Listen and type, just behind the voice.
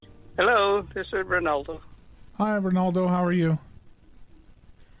Hello, this is Ronaldo. Hi, Ronaldo. How are you?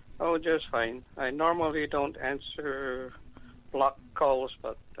 Oh, just fine. I normally don't answer block calls,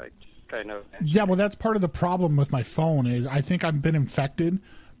 but I just kind of answer. Yeah, well, that's part of the problem with my phone. Is I think I've been infected,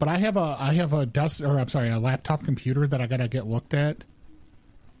 but I have a laptop computer that I gotta get looked at.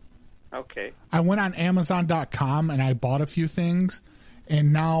 Okay. I went on Amazon.com and I bought a few things,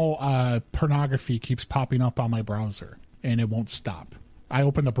 and now pornography keeps popping up on my browser, and it won't stop. I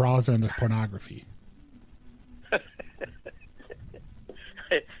open the browser and there's pornography.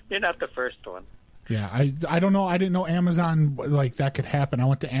 You're not the first one. Yeah, I don't know. I didn't know Amazon like that could happen. I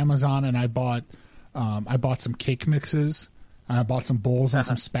went to Amazon and I bought some cake mixes. I bought some bowls and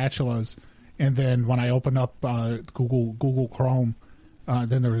some spatulas, and then when I opened up Google Chrome,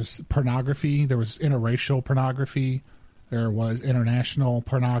 then there was pornography. There was interracial pornography. There was international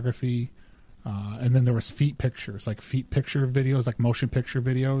pornography, and then there was feet pictures, like feet picture videos, like motion picture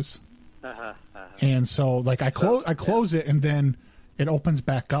videos. And so, like I close it, and then it opens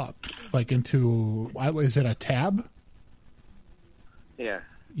back up, like into, is it a tab? Yeah.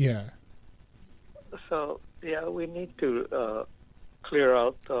 Yeah. So, yeah, we need to clear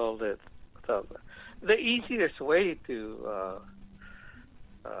out all that stuff. The easiest way to,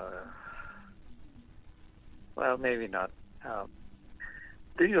 well, maybe not.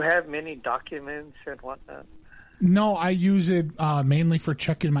 Do you have many documents and whatnot? No, I use it mainly for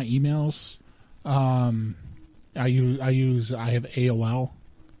checking my emails. I have AOL,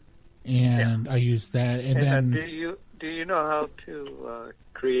 and I use that. And then do you know how to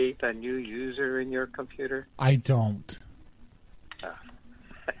create a new user in your computer? I don't.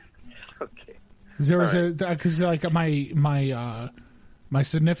 Okay. There was because like my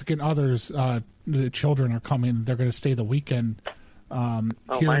significant others, the children are coming. They're going to stay the weekend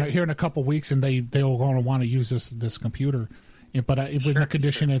here in a couple weeks, and they're going to want to use this computer. But with the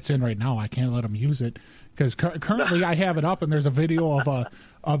condition it's in right now, I can't let them use it because currently I have it up, and there's a video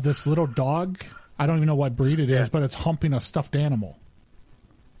of this little dog. I don't even know what breed it is, but it's humping a stuffed animal.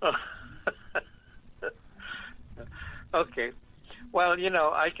 Okay. Well,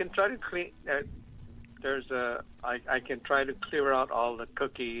 I can try to clean. I can try to clear out all the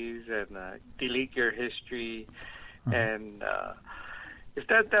cookies and delete your history, and if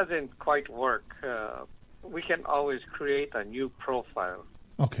that doesn't quite work, we can always create a new profile.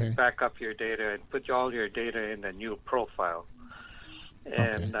 Okay. Back up your data and put all your data in a new profile,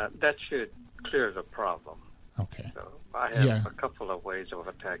 and that should clear the problem. Okay. So I have a couple of ways of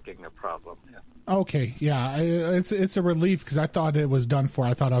attacking the problem. Yeah. Okay, yeah, it's a relief because I thought it was done for.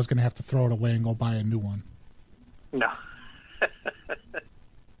 I thought I was going to have to throw it away and go buy a new one. No.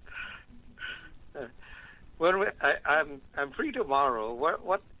 I'm free tomorrow.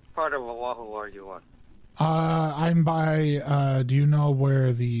 What part of Oahu are you on? I'm by. Do you know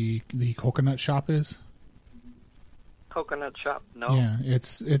where the coconut shop is? Coconut shop? No. Yeah,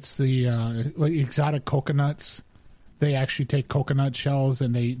 it's the exotic coconuts. They actually take coconut shells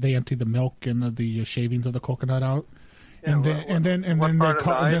and they empty the milk and the shavings of the coconut out, and then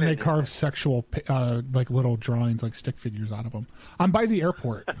they carve sexual like little drawings, like stick figures out of them. I'm by the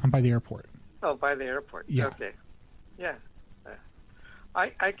airport. Oh, by the airport. Yeah. Okay. Yeah.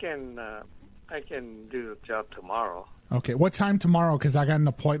 I can do the job tomorrow. Okay. What time tomorrow? Because I got an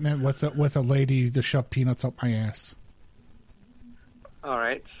appointment with a lady to shove peanuts up my ass. All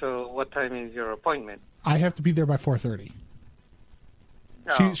right. So what time is your appointment? I have to be there by 4:30.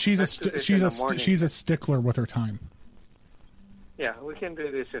 Oh, she's a stickler with her time. Yeah, we can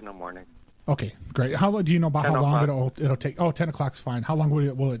do this in the morning. Okay, great. Do you know about how long it'll take? Oh, 10 o'clock's fine. How long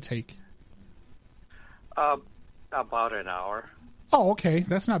will it take? About an hour. Oh, okay.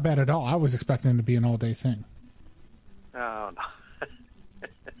 That's not bad at all. I was expecting it to be an all-day thing. Oh, no.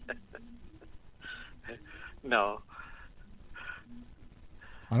 No.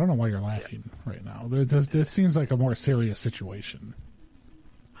 I don't know why you're laughing right now. This seems like a more serious situation.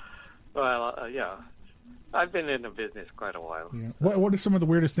 Well, yeah. I've been in the business quite a while. Yeah. What are some of the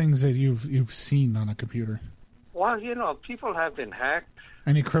weirdest things that you've seen on a computer? Well, people have been hacked.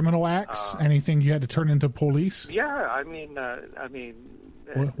 Any criminal acts? Anything you had to turn into police? Yeah, I mean.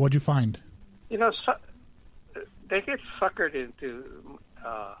 What'd you find? They get suckered into.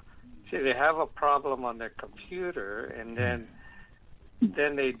 They have a problem on their computer, and then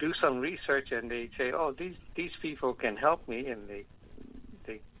they do some research, and they say, "Oh, these people can help me," and they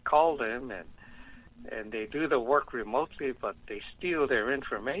call them and they do the work remotely, but they steal their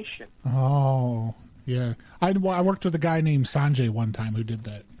information. Oh. Yeah, I worked with a guy named Sanjay one time who did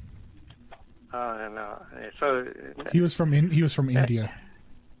that. No. So he was from India.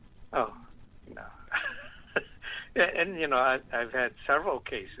 Oh no. And I've had several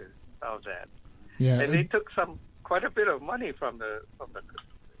cases of that. Yeah, And they took quite a bit of money from the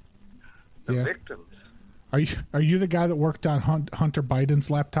victims. Are you the guy that worked on Hunter Biden's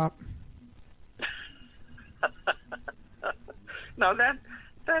laptop? Now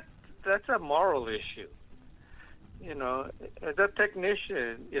that's a moral issue. You know, as a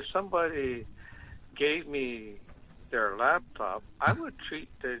technician, if somebody gave me their laptop, I would treat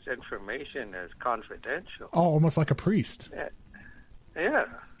this information as confidential. Oh, almost like a priest. Yeah.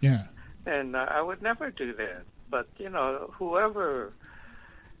 Yeah. And I would never do that. But, you know, whoever,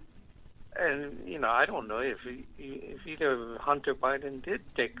 and, you know, I don't know if either Hunter Biden did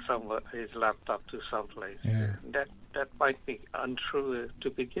take his laptop to someplace. Yeah. That might be untrue to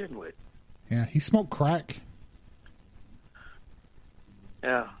begin with. Yeah, he smoked crack.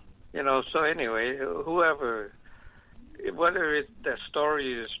 Yeah. You know, so anyway, whoever, whether the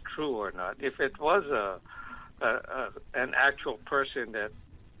story is true or not, if it was an actual person that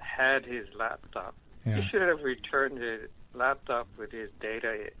had his laptop, he should have returned his laptop with his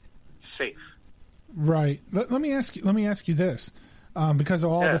data safe. Right. Let me ask you this, because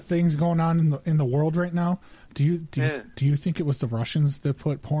of all the things going on in the world right now. Do you think it was the Russians that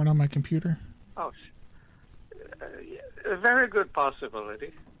put porn on my computer? Oh, a very good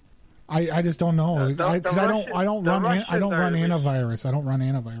possibility. I just don't know because I don't run antivirus. I don't run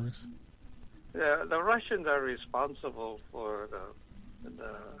antivirus. The Russians are responsible for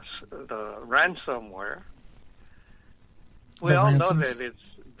the ransomware. We all know that it's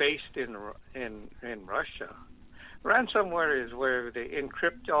based in Russia. Ransomware is where they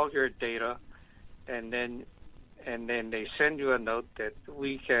encrypt all your data, and then they send you a note that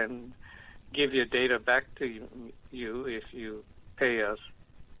we can give your data back to you if you pay us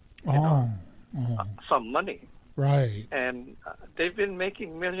some money. Right. And they've been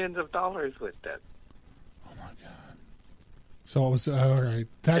making millions of dollars with that. Oh, my God. So it was, all right.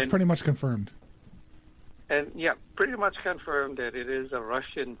 That's pretty much confirmed. And, yeah, pretty much confirmed that it is a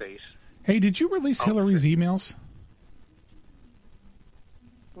Russian base. Hey, did you release Hillary's emails?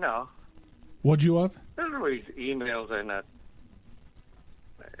 No. Would you have? Hillary's emails are not...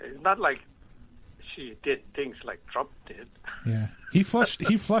 It's not like she did things like Trump did. Yeah. He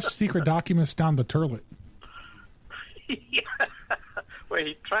flushed secret documents down the toilet. Yeah. Well,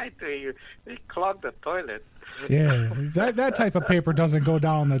 he tried to. He clogged the toilet. Yeah. That type of paper doesn't go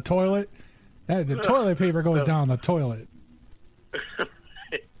down the toilet. The toilet paper goes down the toilet.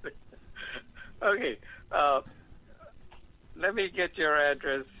 Okay. Let me get your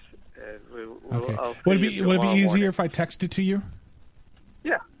address. And okay. Would it be easier if I text it to you?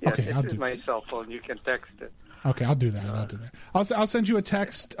 Yeah. Okay, this is my cell phone. You can text it. Okay, I'll do that. I'll send you a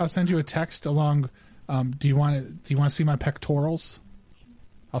text. I'll send you a text along. Do you want to see my pectorals?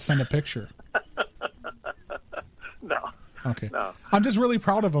 I'll send a picture. No. Okay. No. I'm just really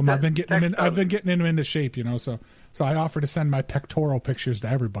proud of them. I've been getting them into shape, you know. So I offer to send my pectoral pictures to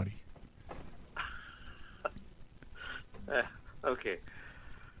everybody. Okay.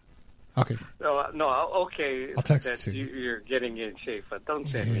 No. Okay. I'll text it to you. You're getting in shape, but don't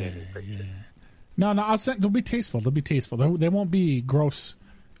send me any pictures. Yeah. No. I'll send. They'll be tasteful. They won't be gross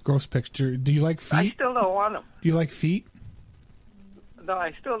picture. Do you like feet? I still don't want them. Do you like feet? No,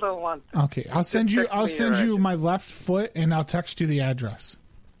 I still don't want them. Okay, I'll send you my left foot, and I'll text you the address.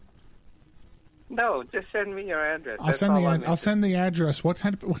 No, just send me your address. I'll send the address. What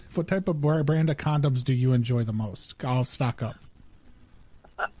type of brand of condoms do you enjoy the most? I'll stock up.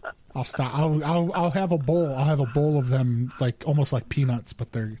 I'll have a bowl. I'll have a bowl of them, like almost like peanuts,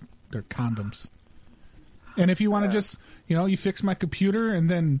 but they're condoms. And if you want to just, you fix my computer and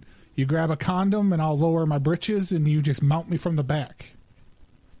then you grab a condom and I'll lower my britches and you just mount me from the back.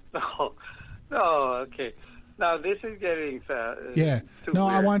 No, okay. Now this is getting too no,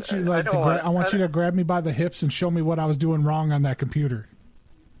 weird. I want you I want you to grab me by the hips and show me what I was doing wrong on that computer.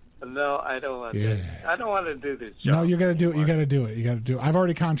 No, I don't want to. I don't want to do this job. No, you got to do it. You got to do it. I've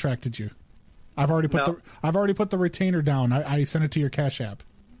already contracted you. I've already put the retainer down. I sent it to your Cash App.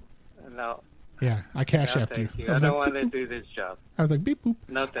 No. Yeah, I Cash Apped you. I don't want to do this job. I was like, beep boop.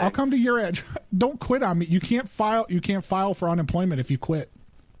 No, thanks. I'll come to your address. Don't quit on me. You can't file for unemployment if you quit.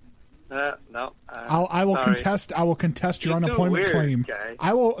 No. I will contest. I will contest your unemployment claim. Guy.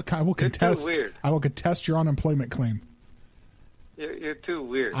 I will contest. You're too weird. I will contest your unemployment claim. You're too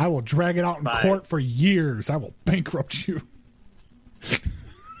weird. I will drag it out in court for years. I will bankrupt you.